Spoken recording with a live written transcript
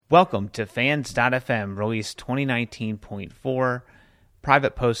Welcome to Fans.fm release 2019.4,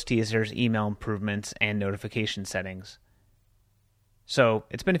 private post teasers, email improvements, and notification settings. So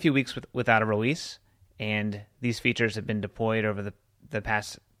it's been a few weeks without a release, and these features have been deployed over the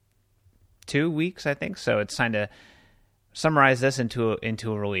past 2 weeks, I think. So it's time to summarize this into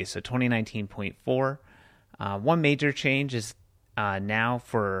a release. So 2019.4. One major change is now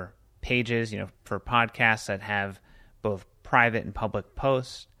for pages, for podcasts that have both private and public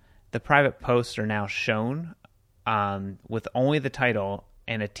posts. The private posts are now shown with only the title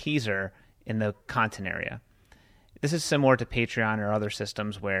and a teaser in the content area. This is similar to Patreon or other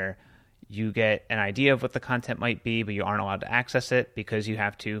systems where you get an idea of what the content might be, but you aren't allowed to access it because you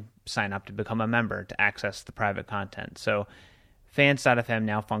have to sign up to become a member to access the private content. So Fans.fm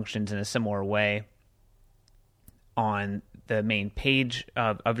now functions in a similar way. On the main page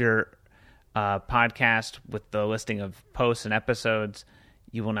of your podcast with the listing of posts and episodes,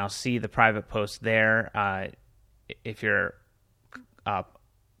 you will now see the private post there. If you're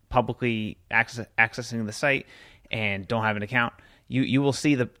publicly accessing the site and don't have an account, you will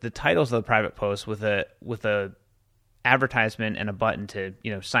see the titles of the private posts with a advertisement and a button to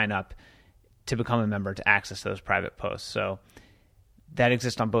sign up to become a member to access those private posts. So that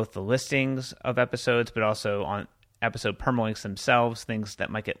exists on both the listings of episodes, but also on episode permalinks themselves, things that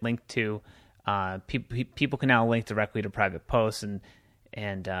might get linked to. People can now link directly to private posts, and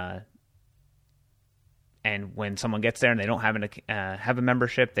when someone gets there and they don't have a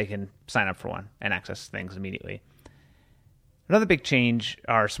membership, they can sign up for one and access things immediately. Another big change,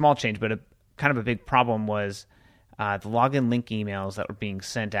 or small change, but kind of a big problem, was the login link emails that were being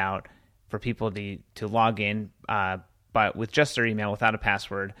sent out for people to log in, but with just their email without a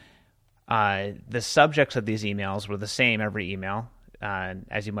password. The subjects of these emails were the same every email,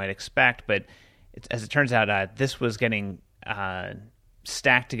 as you might expect, but as it turns out, this was getting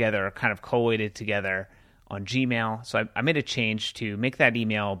stacked together, kind of collated together on Gmail. So I made a change to make that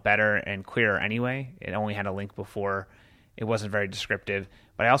email better and clearer anyway. It only had a link before. It wasn't very descriptive.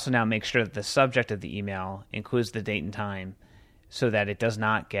 But I also now make sure that the subject of the email includes the date and time so that it does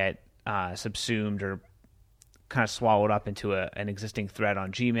not get subsumed or kind of swallowed up into an existing thread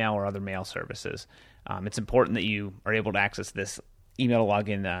on Gmail or other mail services. It's important that you are able to access this email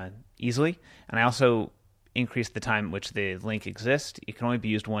login easily. And I also increased the time in which the link exists. It can only be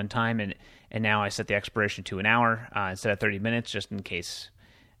used one time, and now I set the expiration to an hour instead of 30 minutes, just in case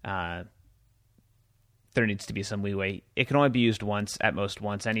there needs to be some leeway. It can only be used once, at most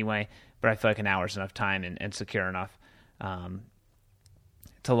once anyway, but I feel like an hour is enough time and secure enough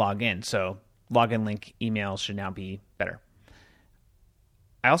to log in. So login link emails should now be better.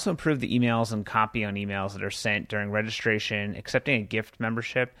 I also improved the emails and copy on emails that are sent during registration, accepting a gift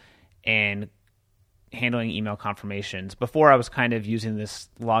membership, and handling email confirmations. Before, I was kind of using this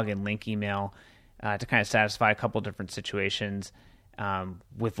login link email to kind of satisfy a couple different situations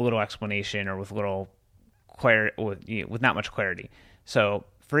with little explanation or with little with not much clarity. So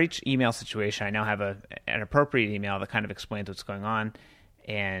for each email situation, I now have an appropriate email that kind of explains what's going on,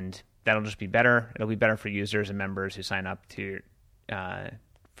 and that'll just be better. It'll be better for users and members who sign up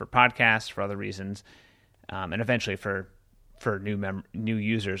for podcasts, for other reasons, and eventually for new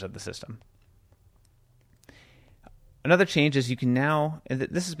users of the system. Another change is you can now, and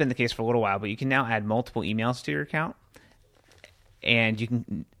this has been the case for a little while, but you can now add multiple emails to your account.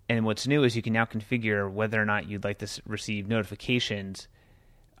 And what's new is you can now configure whether or not you'd like to receive notifications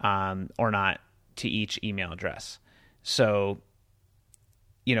or not to each email address. So,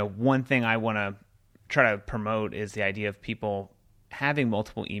 one thing I want to try to promote is the idea of people having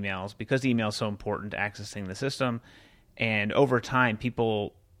multiple emails, because email is so important to accessing the system. And over time,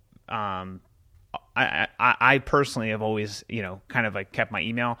 people, I personally have always, kind of like kept my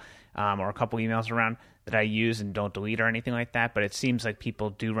email or a couple emails around that I use and don't delete or anything like that. But it seems like people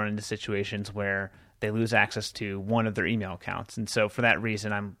do run into situations where they lose access to one of their email accounts. And so for that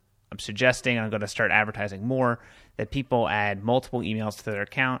reason, I'm suggesting, and I'm going to start advertising more, that people add multiple emails to their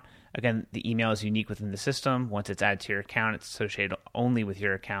account. Again, the email is unique within the system. Once it's added to your account, it's associated only with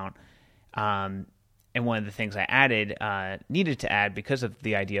your account. And one of the things I needed to add because of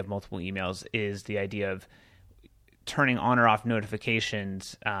the idea of multiple emails is the idea of turning on or off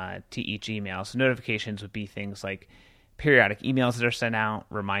notifications to each email. So notifications would be things like periodic emails that are sent out,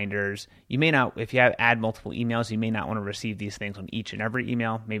 reminders. You may not, if you add multiple emails, you may not want to receive these things on each and every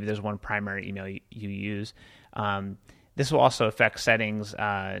email. Maybe there's one primary email you use. This will also affect settings,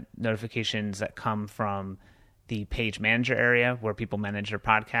 notifications that come from the page manager area where people manage their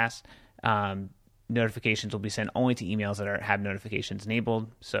podcast. Notifications will be sent only to emails that have notifications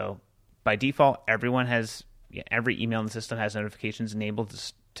enabled. So by default, every email in the system has notifications enabled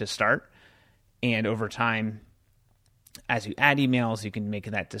to start. And over time, as you add emails, you can make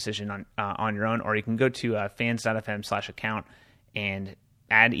that decision on your own, or you can go to fans.fm/account and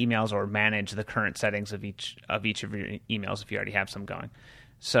add emails or manage the current settings of each of your emails if you already have some going.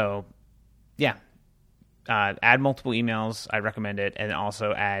 So, yeah, add multiple emails. I recommend it, and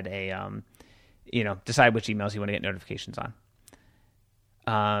also add decide which emails you want to get notifications on.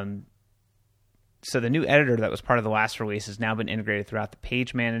 So the new editor that was part of the last release has now been integrated throughout the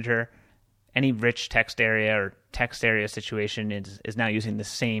page manager. Any rich text area or text area situation is now using the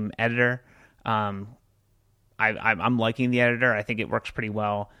same editor. I'm liking the editor. I think it works pretty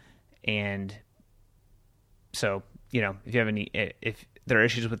well. And so, if you have if there are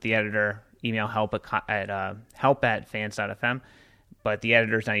issues with the editor, email help at fans.fm. But the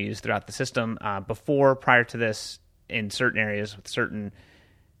editor is now used throughout the system. Prior to this, in certain areas with certain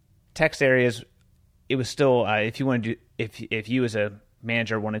text areas, it was still if you as a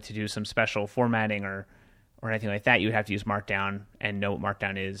manager wanted to do some special formatting or anything like that, you would have to use Markdown and know what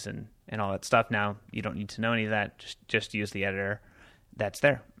Markdown is and all that stuff. Now you don't need to know any of that. Just use the editor that's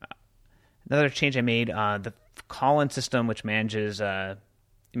there. Another change I made, the call-in system, which manages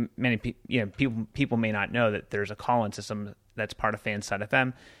many people may not know that there's a call-in system that's part of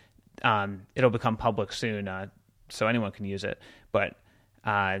fans.fm. It'll become public soon, so anyone can use it. But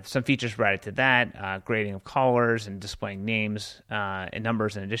some features were added to that, grading of callers and displaying names and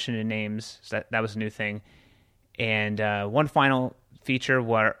numbers in addition to names. So that was a new thing. And one final feature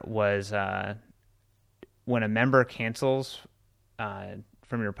was when a member cancels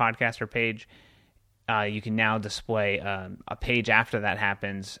from your podcaster page, you can now display a page after that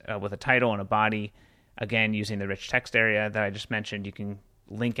happens with a title and a body. Again, using the rich text area that I just mentioned, you can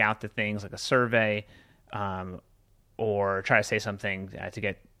link out to things like a survey, or try to say something to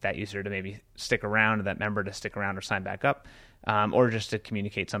get that user to maybe stick around, or that member to stick around or sign back up, or just to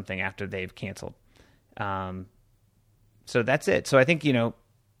communicate something after they've canceled. So that's it. So I think,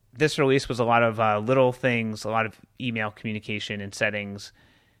 this release was a lot of little things, a lot of email communication and settings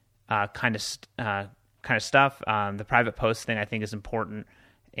kind of stuff. The private post thing I think is important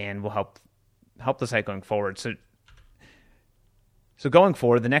and will help the site going forward. So going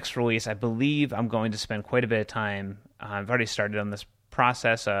forward, the next release, I believe I'm going to spend quite a bit of time. I've already started on this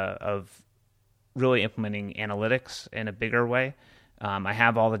process of really implementing analytics in a bigger way. I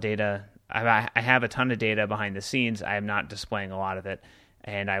have all the data. I have a ton of data behind the scenes. I am not displaying a lot of it,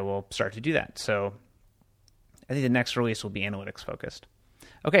 and I will start to do that. So I think the next release will be analytics focused.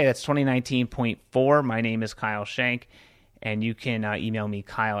 Okay, that's 2019.4. My name is Kyle Shank, and you can email me,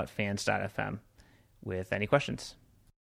 Kyle@fans.fm, with any questions.